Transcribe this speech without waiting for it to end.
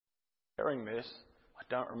preparing this, I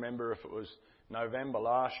don't remember if it was November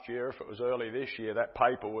last year, if it was early this year, that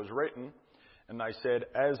paper was written, and they said,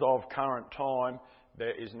 as of current time,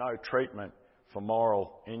 there is no treatment for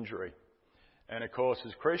moral injury. And of course,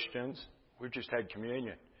 as Christians, we've just had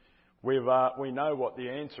communion. We know what the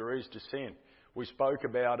answer is to sin. We spoke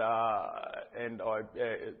about, and I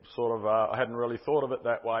I hadn't really thought of it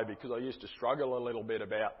that way because I used to struggle a little bit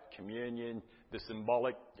about communion, the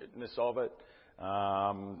symbolicness of it.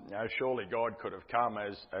 Surely God could have come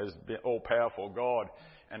as the all-powerful God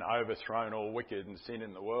and overthrown all wicked and sin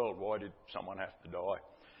in the world. Why did someone have to die?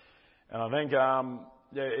 And I think,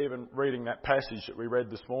 even reading that passage that we read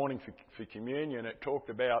this morning for communion, it talked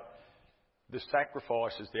about the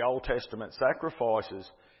sacrifices, the Old Testament sacrifices,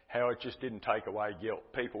 how it just didn't take away guilt.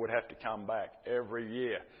 People would have to come back every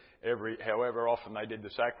year, however often they did the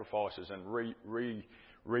sacrifices, and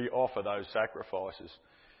re-offer those sacrifices.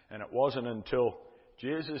 And it wasn't until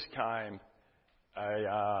Jesus came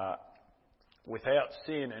without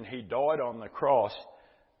sin and he died on the cross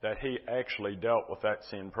that he actually dealt with that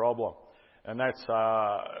sin problem. And that's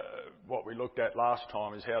what we looked at last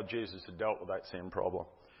time, is how Jesus had dealt with that sin problem.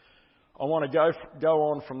 I want to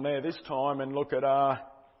go on from there this time and look at,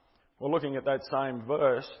 we're looking at that same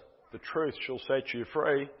verse, the truth shall set you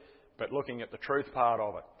free, but looking at the truth part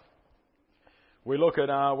of it. We look at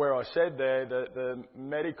where I said there that the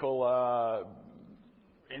medical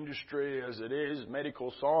industry as it is,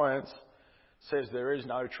 medical science, says there is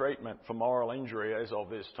no treatment for moral injury as of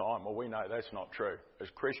this time. Well, we know that's not true. As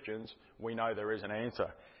Christians, we know there is an answer.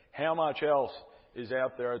 How much else is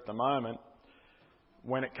out there at the moment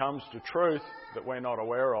when it comes to truth that we're not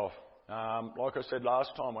aware of? Like I said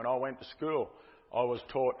last time, when I went to school, I was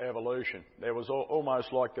taught evolution. There was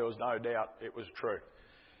almost like there was no doubt it was true.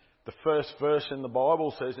 The first verse in the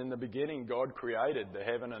Bible says, in the beginning God created the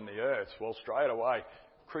heaven and the earth. Well, straight away,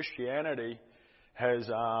 Christianity has,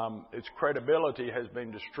 its credibility has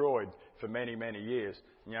been destroyed for many, many years.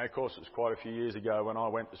 Of course, it was quite a few years ago when I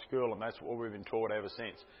went to school, and that's what we've been taught ever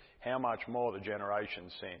since. How much more the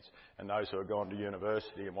generations since, and those who have gone to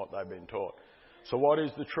university and what they've been taught. So what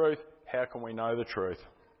is the truth? How can we know the truth?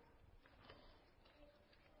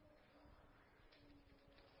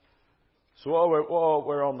 So while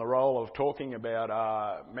we're on the roll of talking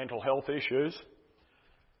about mental health issues,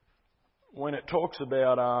 when it talks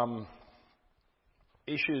about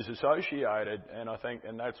issues associated,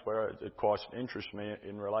 and that's where it quite interests me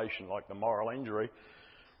in relation, like the moral injury.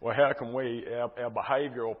 Well, how can our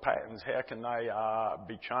behavioural patterns, how can they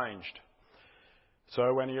be changed?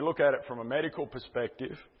 So when you look at it from a medical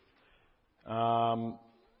perspective,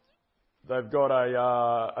 they've got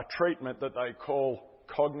a treatment that they call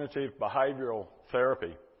cognitive behavioural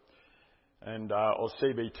therapy, or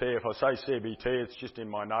CBT. If I say CBT, it's just in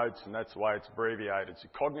my notes, and that's the way it's abbreviated. It's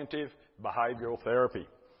cognitive behavioural therapy.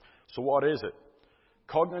 So what is it?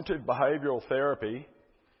 Cognitive behavioural therapy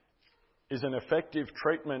is an effective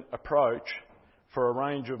treatment approach for a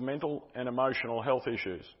range of mental and emotional health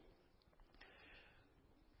issues.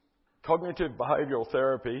 Cognitive behavioural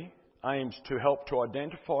therapy aims to help to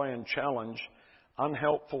identify and challenge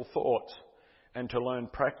unhelpful thoughts and to learn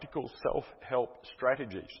practical self-help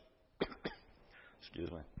strategies. Excuse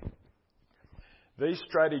me. These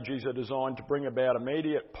strategies are designed to bring about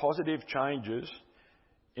immediate positive changes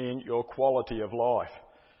in your quality of life.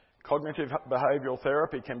 Cognitive behavioural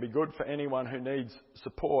therapy can be good for anyone who needs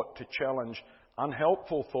support to challenge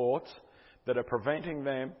unhelpful thoughts that are preventing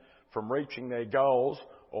them from reaching their goals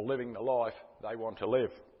or living the life they want to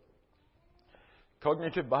live.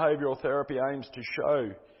 Cognitive behavioural therapy aims to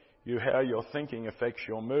show you how your thinking affects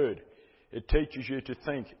your mood. It teaches you to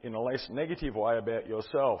think in a less negative way about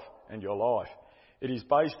yourself and your life. It is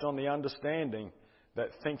based on the understanding that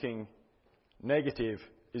thinking negative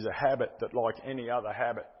is a habit that, like any other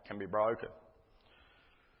habit, can be broken.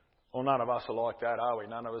 Well, none of us are like that, are we?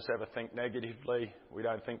 None of us ever think negatively. We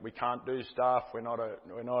don't think we can't do stuff. We're not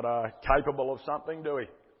capable of something, do we?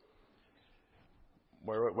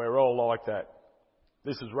 We're all like that.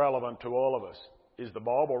 This is relevant to all of us. Is the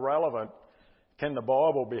Bible relevant? Can the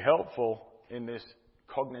Bible be helpful in this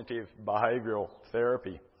cognitive behavioural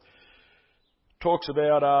therapy? Talks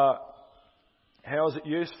about how is it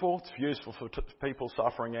useful? It's useful for people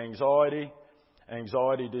suffering anxiety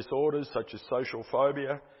disorders such as social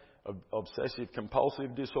phobia, obsessive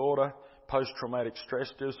compulsive disorder, post-traumatic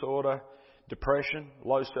stress disorder, depression,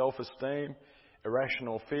 low self-esteem,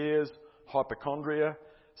 irrational fears, hypochondria,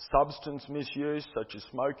 substance misuse such as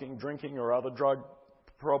smoking, drinking or other drug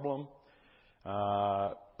problem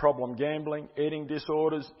gambling, eating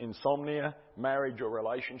disorders, insomnia, marriage or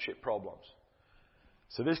relationship problems.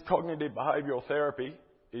 So this cognitive behavioural therapy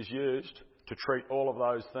is used to treat all of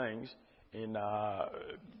those things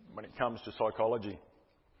when it comes to psychology.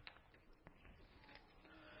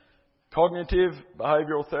 Cognitive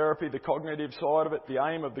behavioural therapy, the cognitive side of it, the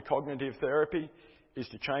aim of the cognitive therapy is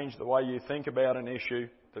to change the way you think about an issue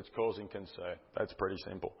that's causing concern. That's pretty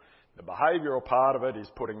simple. The behavioural part of it is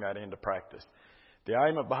putting that into practice. The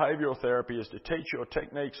aim of behavioural therapy is to teach your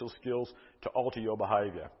techniques or skills to alter your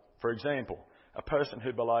behaviour. For example, a person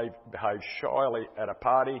who behaves shyly at a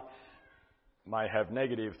party may have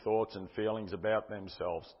negative thoughts and feelings about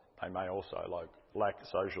themselves. They may also lack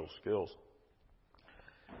social skills.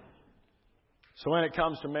 So when it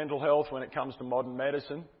comes to mental health, when it comes to modern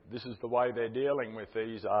medicine, this is the way they're dealing with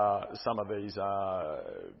some of these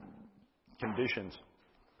conditions.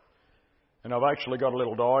 And I've actually got a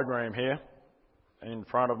little diagram here in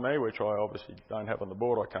front of me, which I obviously don't have on the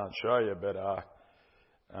board, I can't show you, but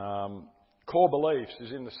core beliefs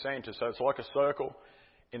is in the centre, so it's like a circle.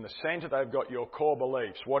 In the centre they've got your core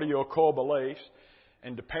beliefs. What are your core beliefs?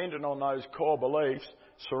 And dependent on those core beliefs,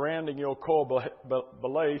 surrounding your core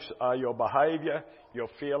beliefs are your behaviour, your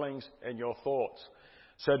feelings and your thoughts.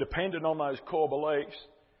 So dependent on those core beliefs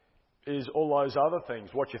is all those other things.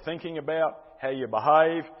 What you're thinking about, how you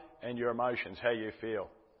behave and your emotions, how you feel.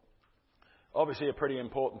 Obviously a pretty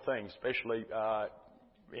important thing, especially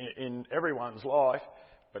in everyone's life,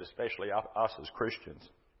 but especially us as Christians.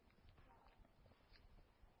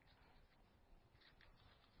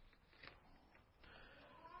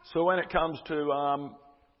 So when it comes to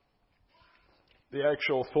the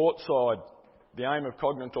actual thought side, the aim of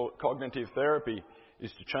cognitive therapy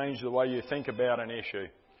is to change the way you think about an issue.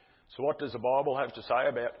 So what does the Bible have to say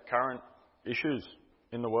about current issues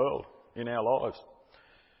in the world, in our lives?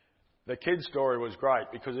 The kid's story was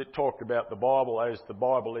great because it talked about the Bible as the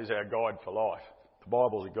Bible is our guide for life. The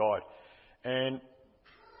Bible's a guide. And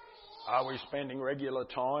are we spending regular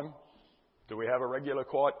time? Do we have a regular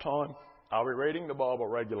quiet time? Are we reading the Bible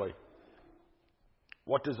regularly?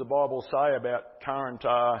 What does the Bible say about current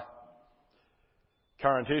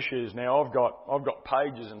issues? Now I've got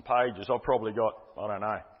pages and pages. I've probably got,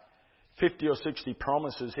 50 or 60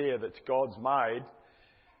 promises here that God's made,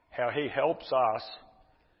 how He helps us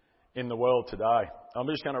in the world today. I'm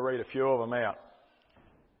just going to read a few of them out.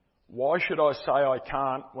 Why should I say I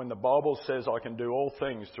can't when the Bible says I can do all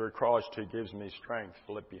things through Christ who gives me strength?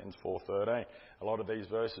 Philippians 4:13. A lot of these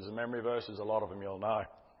verses are memory verses, a lot of them you'll know.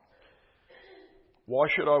 Why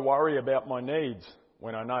should I worry about my needs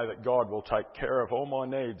when I know that God will take care of all my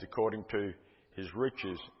needs according to His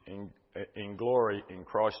riches in glory in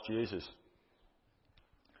Christ Jesus?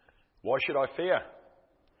 Why should I fear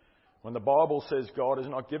when the Bible says God has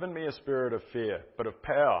not given me a spirit of fear, but of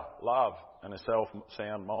power, love and a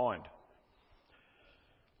sound mind?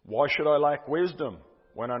 Why should I lack wisdom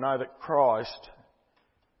when I know that Christ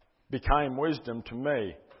became wisdom to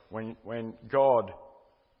me when God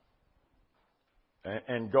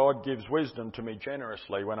gives wisdom to me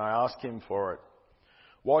generously when I ask Him for it?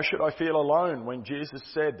 Why should I feel alone when Jesus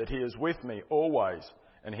said that He is with me always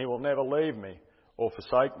and He will never leave me or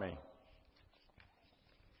forsake me?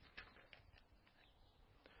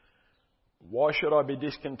 Why should I be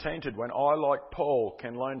discontented when I, like Paul,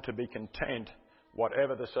 can learn to be content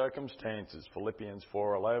whatever the circumstances? Philippians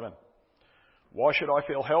 4:11. Why should I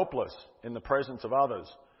feel helpless in the presence of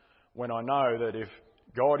others when I know that if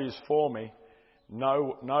God is for me,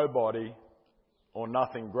 nobody or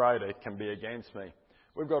nothing greater can be against me?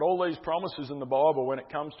 We've got all these promises in the Bible when it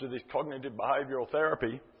comes to this cognitive behavioural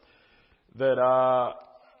therapy that are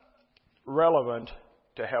relevant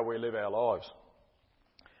to how we live our lives.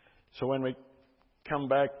 So when we come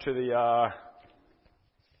back to the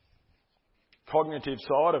cognitive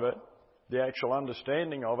side of it, the actual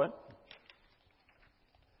understanding of it,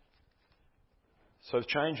 so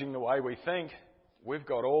changing the way we think, we've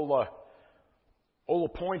got all the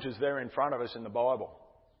pointers there in front of us in the Bible.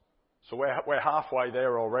 So we're halfway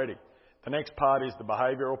there already. The next part is the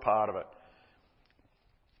behavioural part of it.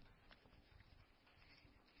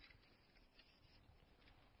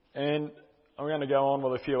 And I'm going to go on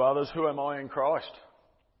with a few others. Who am I in Christ?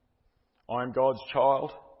 I am God's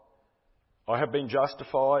child. I have been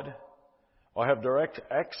justified. I have direct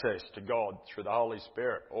access to God through the Holy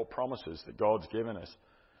Spirit, all promises that God's given us.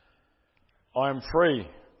 I am free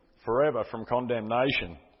forever from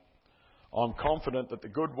condemnation. I'm confident that the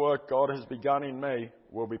good work God has begun in me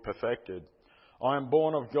will be perfected. I am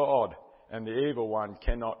born of God, and the evil one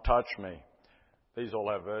cannot touch me. These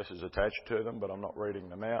all have verses attached to them, but I'm not reading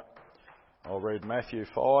them out. I'll read Matthew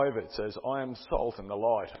 5. It says, I am salt and the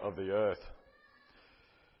light of the earth.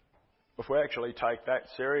 If we actually take that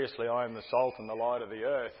seriously, I am the salt and the light of the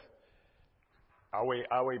earth,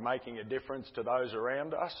 Are we making a difference to those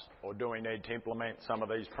around us, or do we need to implement some of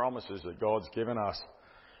these promises that God's given us?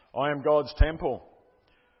 I am God's temple.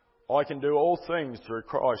 I can do all things through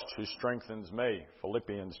Christ who strengthens me.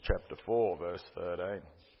 Philippians chapter 4, verse 13.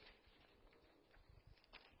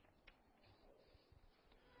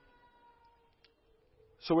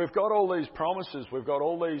 So we've got all these promises, we've got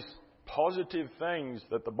all these positive things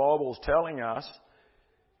that the Bible's telling us.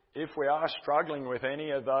 If we are struggling with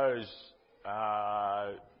any of those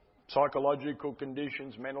psychological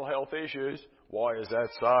conditions, mental health issues, why is that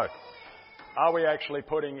so? Are we actually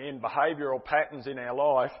putting in behavioural patterns in our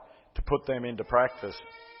life to put them into practice?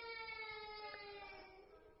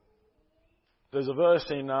 There's a verse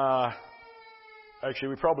in, actually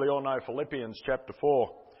we probably all know Philippians chapter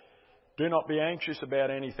 4. Do not be anxious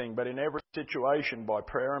about anything, but in every situation by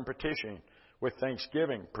prayer and petition, with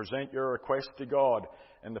thanksgiving, present your request to God,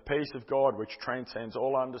 and the peace of God, which transcends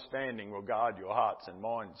all understanding, will guard your hearts and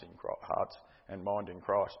mind in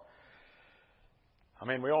Christ. I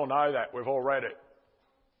mean, we all know that. We've all read it.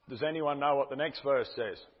 Does anyone know what the next verse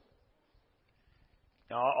says?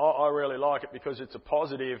 Now, I really like it because it's a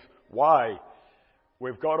positive way.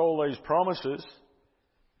 We've got all these promises,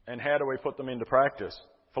 and how do we put them into practice?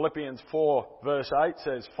 Philippians 4 verse 8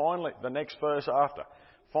 says, finally, the next verse after,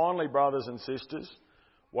 finally, brothers and sisters,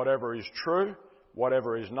 whatever is true,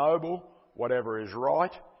 whatever is noble, whatever is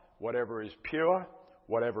right, whatever is pure,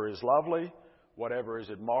 whatever is lovely, whatever is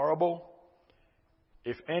admirable,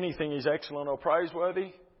 if anything is excellent or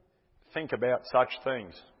praiseworthy, think about such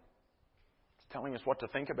things. It's telling us what to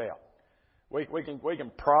think about. We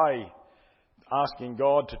can pray asking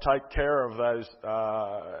God to take care of those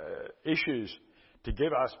issues, to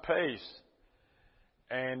give us peace.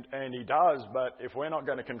 And He does, but if we're not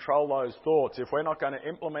going to control those thoughts, if we're not going to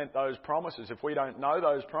implement those promises, if we don't know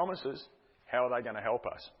those promises, how are they going to help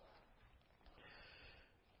us?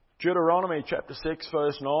 Deuteronomy chapter 6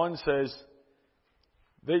 verse 9 says,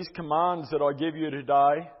 these commands that I give you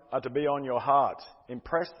today are to be on your hearts.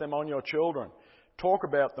 Impress them on your children. Talk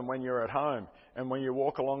about them when you're at home and when you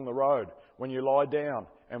walk along the road, when you lie down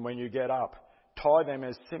and when you get up. Tie them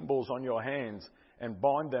as symbols on your hands and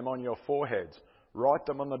bind them on your foreheads. Write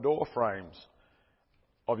them on the door frames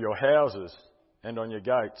of your houses and on your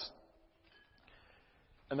gates.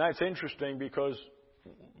 And that's interesting because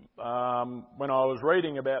when I was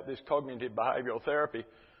reading about this cognitive behavioural therapy,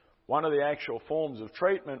 one of the actual forms of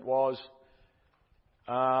treatment was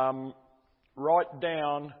write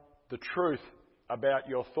down the truth about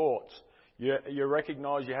your thoughts. You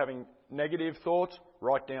recognise you're having negative thoughts,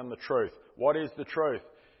 write down the truth. What is the truth?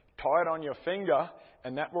 Tie it on your finger,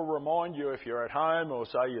 and that will remind you if you're at home or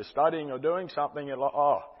say you're studying or doing something, you're like,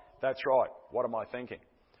 oh, that's right, what am I thinking?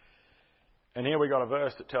 And here we got a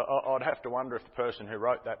verse that I'd have to wonder if the person who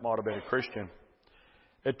wrote that might have been a Christian.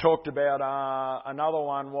 It talked about, another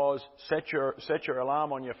one was set your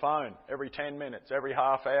alarm on your phone every 10 minutes, every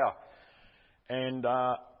half hour. And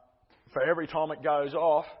for every time it goes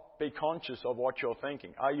off, be conscious of what you're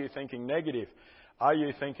thinking. Are you thinking negative? Are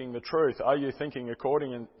you thinking the truth? Are you thinking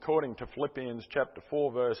according to Philippians chapter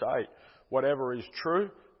 4 verse 8? Whatever is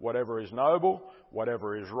true, whatever is noble,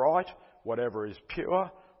 whatever is right, whatever is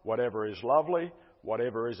pure, whatever is lovely,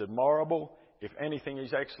 whatever is admirable, if anything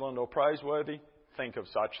is excellent or praiseworthy, think of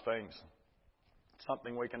such things. It's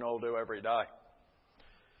something we can all do every day.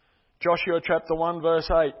 Joshua chapter 1 verse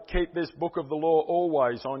 8, keep this book of the law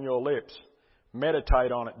always on your lips.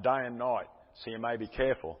 Meditate on it day and night, so you may be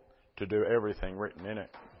careful to do everything written in it.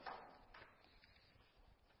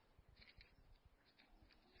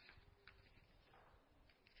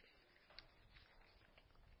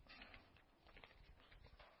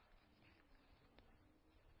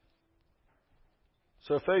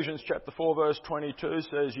 So Ephesians chapter 4 verse 22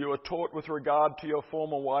 says, you are taught with regard to your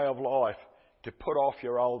former way of life to put off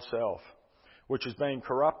your old self, which has been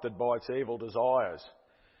corrupted by its evil desires,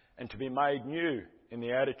 and to be made new in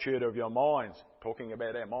the attitude of your minds. Talking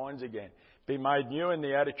about our minds again. Be made new in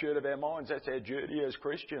the attitude of our minds. That's our duty as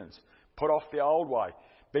Christians. Put off the old way.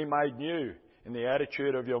 Be made new in the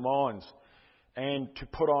attitude of your minds. And to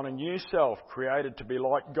put on a new self, created to be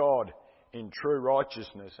like God in true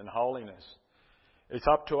righteousness and holiness. It's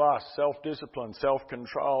up to us, self-discipline,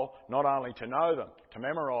 self-control, not only to know them, to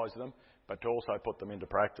memorise them, but to also put them into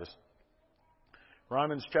practice.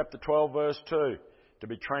 Romans chapter 12 verse 2, to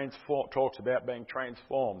be transformed, talks about being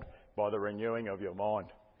transformed by the renewing of your mind.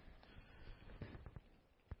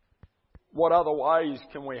 What other ways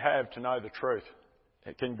can we have to know the truth?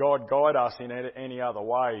 Can God guide us in any other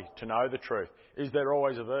way to know the truth? Is there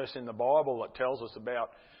always a verse in the Bible that tells us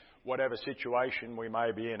about whatever situation we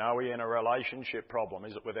may be in. Are we in a relationship problem?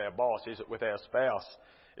 Is it with our boss? Is it with our spouse?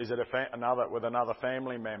 Is it with another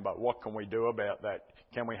family member? What can we do about that?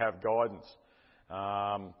 Can we have guidance?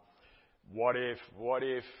 What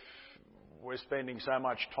if we're spending so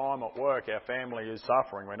much time at work, our family is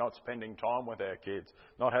suffering, we're not spending time with our kids,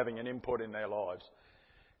 not having an input in their lives?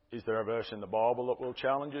 Is there a verse in the Bible that will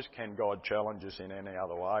challenge us? Can God challenge us in any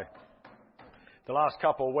other way? The last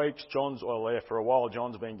couple of weeks, John's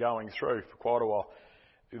been going through, for quite a while,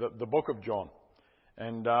 the book of John.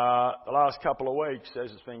 And the last couple of weeks,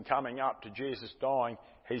 as it's been coming up to Jesus dying,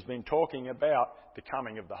 he's been talking about the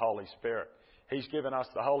coming of the Holy Spirit. He's given us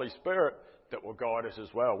the Holy Spirit that will guide us as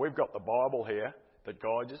well. We've got the Bible here that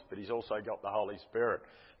guides us, but he's also got the Holy Spirit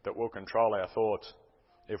that will control our thoughts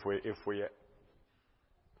if we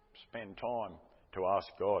spend time to ask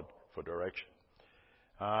God for direction.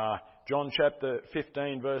 John chapter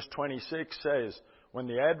 15 verse 26 says, when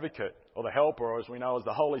the advocate, or the helper, or as we know as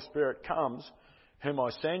the Holy Spirit comes, whom I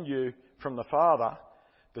send you from the Father,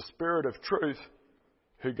 the Spirit of truth,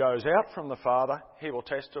 who goes out from the Father, he will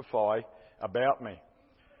testify about me.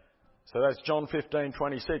 So that's John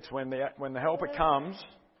 15:26. When the helper comes,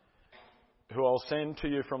 who I'll send to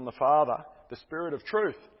you from the Father, the Spirit of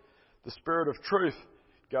truth. The Spirit of truth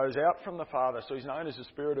goes out from the Father, so he's known as the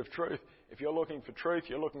Spirit of truth. If you're looking for truth,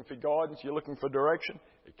 you're looking for guidance, you're looking for direction,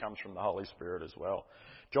 it comes from the Holy Spirit as well.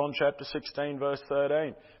 John chapter 16 verse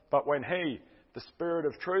 13. But when he, the Spirit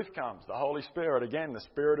of truth comes, the Holy Spirit, again, the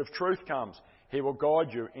Spirit of truth comes, he will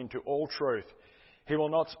guide you into all truth. He will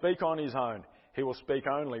not speak on his own. He will speak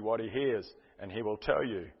only what he hears, and he will tell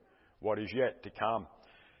you what is yet to come.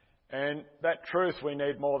 And that truth we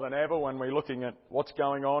need more than ever when we're looking at what's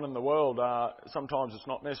going on in the world. Sometimes it's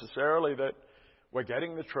not necessarily that we're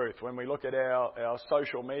getting the truth. When we look at our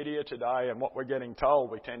social media today and what we're getting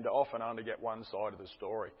told, we tend to often only get one side of the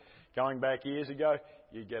story. Going back years ago,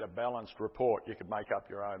 you'd get a balanced report. You could make up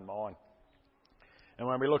your own mind. And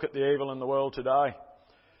when we look at the evil in the world today,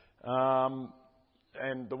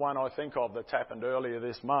 and the one I think of that's happened earlier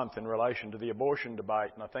this month in relation to the abortion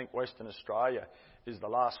debate, and I think Western Australia is the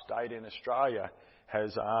last state in Australia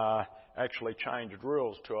has actually changed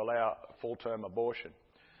rules to allow full-term abortion.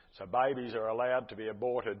 So babies are allowed to be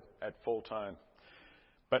aborted at full term.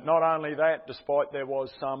 But not only that, despite there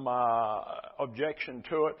was some objection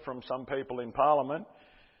to it from some people in Parliament,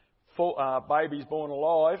 babies born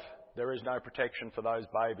alive, there is no protection for those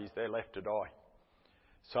babies. They're left to die.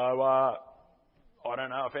 So I don't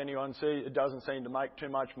know if anyone sees, it doesn't seem to make too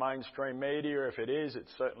much mainstream media. If it is,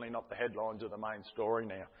 it's certainly not the headlines of the main story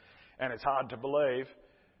now. And it's hard to believe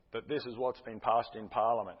that this is what's been passed in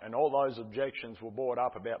Parliament. And all those objections were brought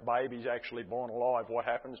up about babies actually born alive. What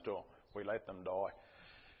happens to them? We let them die.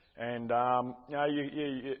 And,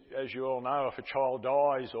 as you all know, if a child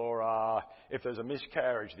dies or if there's a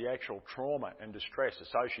miscarriage, the actual trauma and distress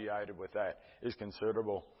associated with that is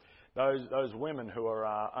considerable. Those women who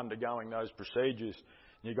are undergoing those procedures,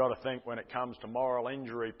 you've got to think when it comes to moral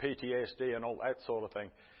injury, PTSD and all that sort of thing,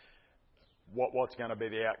 what's going to be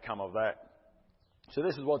the outcome of that? So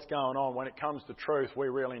this is what's going on. When it comes to truth, we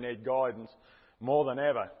really need guidance more than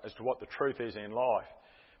ever as to what the truth is in life.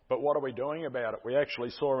 But what are we doing about it? We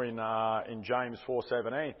actually saw in James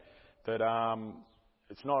 4:17 that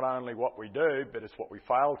it's not only what we do, but it's what we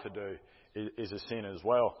fail to do is a sin as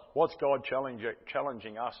well. What's God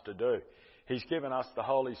challenging us to do? He's given us the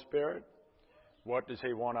Holy Spirit. What does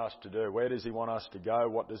he want us to do? Where does he want us to go?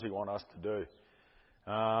 What does he want us to do?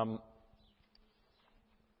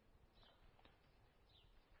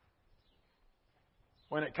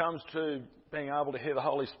 When it comes to being able to hear the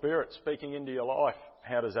Holy Spirit speaking into your life,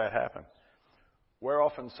 how does that happen? We're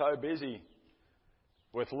often so busy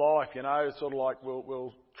with life, it's sort of like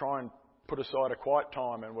we'll try and put aside a quiet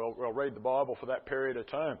time and we'll read the Bible for that period of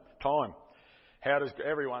time. How does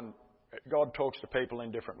God talks to people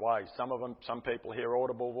in different ways. Some people hear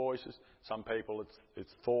audible voices, some people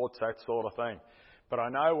it's thoughts, that sort of thing. But I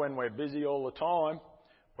know when we're busy all the time,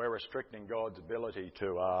 we're restricting God's ability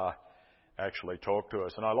to actually talk to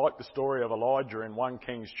us. And I like the story of Elijah in 1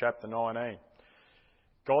 Kings chapter 19.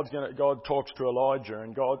 God talks to Elijah,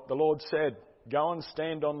 and the Lord said, "Go and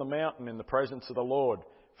stand on the mountain in the presence of the Lord,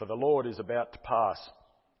 for the Lord is about to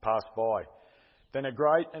pass by." Then a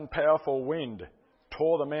great and powerful wind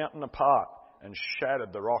tore the mountain apart and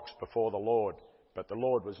shattered the rocks before the Lord, but the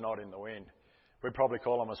Lord was not in the wind. We'd probably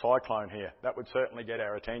call him a cyclone here. That would certainly get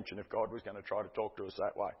our attention if God was going to try to talk to us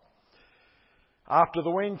that way. After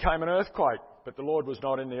the wind came an earthquake, but the Lord was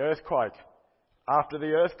not in the earthquake. After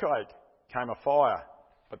the earthquake came a fire,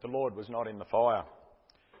 but the Lord was not in the fire.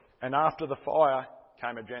 And after the fire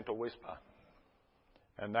came a gentle whisper.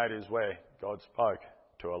 And that is where God spoke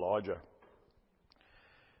to Elijah.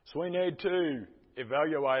 So we need to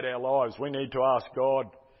evaluate our lives. We need to ask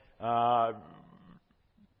God, are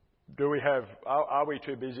we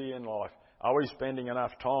too busy in life? Are we spending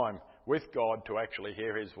enough time with God to actually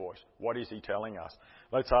hear His voice? What is He telling us?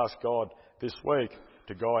 Let's ask God this week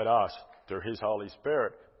to guide us through His Holy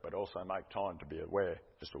Spirit, but also make time to be aware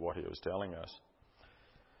as to what He was telling us.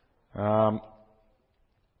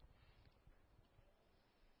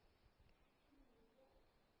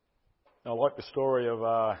 I like the story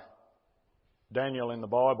of Daniel in the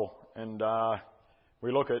Bible, and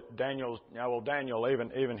we look at Daniel,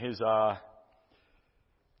 even his,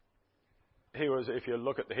 he was, if you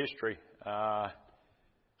look at the history, the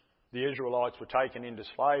Israelites were taken into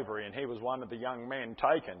slavery, and he was one of the young men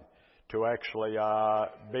taken to actually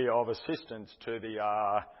be of assistance to the,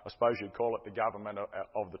 I suppose you'd call it the government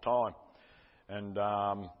of the time. And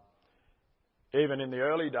even in the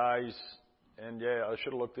early days, and I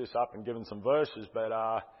should have looked this up and given some verses, but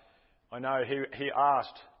I know he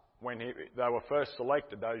asked when they were first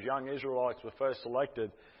selected, those young Israelites were first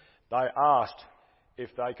selected, they asked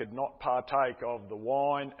if they could not partake of the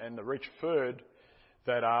wine and the rich food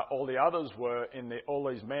that all the others were all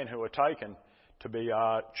these men who were taken to be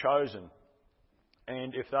chosen,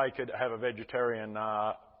 and if they could have a vegetarian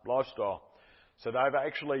lifestyle. So they've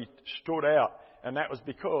actually stood out, and that was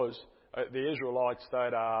because the Israelites,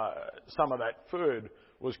 that some of that food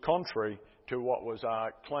was contrary to what was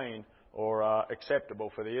clean or acceptable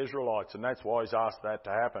for the Israelites, and that's why He's asked that to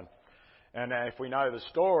happen. And if we know the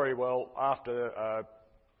story, well, after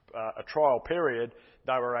a trial period,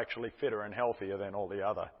 they were actually fitter and healthier than all the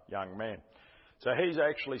other young men. So He's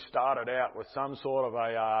actually started out with some sort of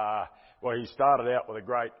he started out with a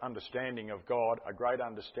great understanding of God, a great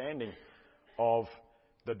understanding of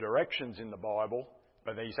the directions in the Bible,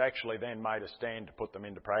 but He's actually then made a stand to put them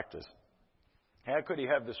into practice. How could He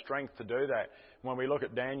have the strength to do that? When we look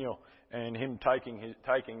at Daniel and him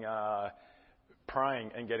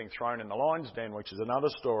praying and getting thrown in the lion's den, which is another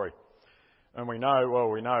story. And we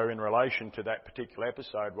know in relation to that particular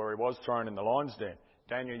episode where he was thrown in the lion's den,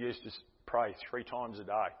 Daniel used to pray 3 times a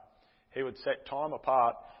day. He would set time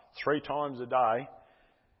apart 3 times a day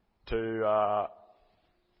to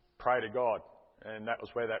pray to God. And that was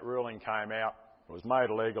where that ruling came out. It was made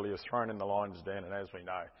illegal. He was thrown in the lion's den, and as we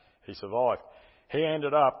know, he survived. He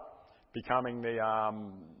ended up becoming the, I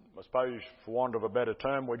suppose, for want of a better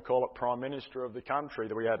term, we'd call it Prime Minister of the country.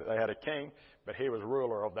 They had a king, but he was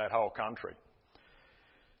ruler of that whole country.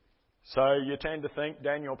 So you tend to think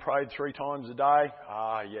Daniel prayed 3 times a day.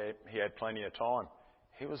 Yeah, he had plenty of time.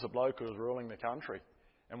 He was the bloke who was ruling the country.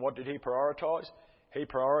 And what did he prioritise? He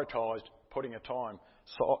prioritised putting aside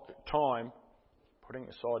time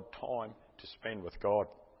to spend with God.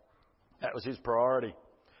 That was his priority.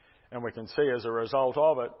 And we can see as a result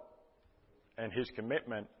of it and his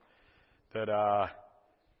commitment that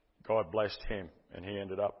God blessed him, and he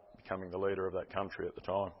ended up becoming the leader of that country at the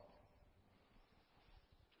time.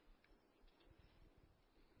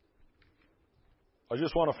 I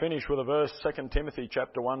just want to finish with a verse, 2 Timothy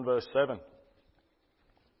chapter 1, verse 7.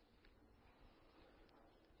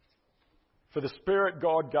 For the Spirit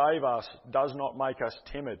God gave us does not make us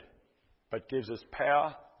timid, but gives us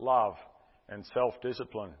power, love, and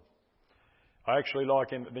self-discipline. I actually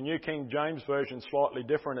like in the New King James Version, slightly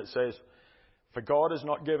different. It says, for God has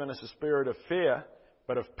not given us a spirit of fear,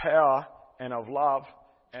 but of power and of love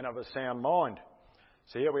and of a sound mind.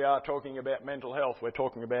 So here we are talking about mental health. We're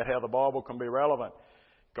talking about how the Bible can be relevant.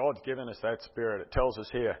 God's given us that spirit. It tells us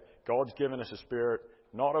here, God's given us a spirit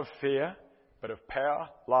not of fear, but of power,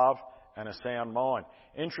 love, and a sound mind.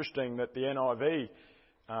 Interesting that the NIV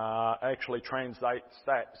actually translates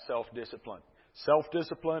that self-discipline.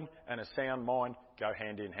 Self-discipline and a sound mind go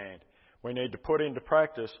hand in hand. We need to put into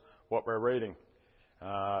practice what we're reading.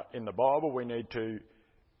 In the Bible, we need to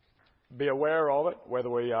be aware of it, whether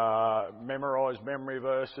we memorise memory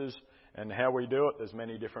verses and how we do it. There's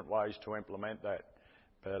many different ways to implement that.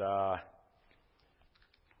 But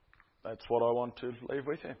that's what I want to leave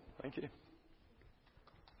with you. Thank you.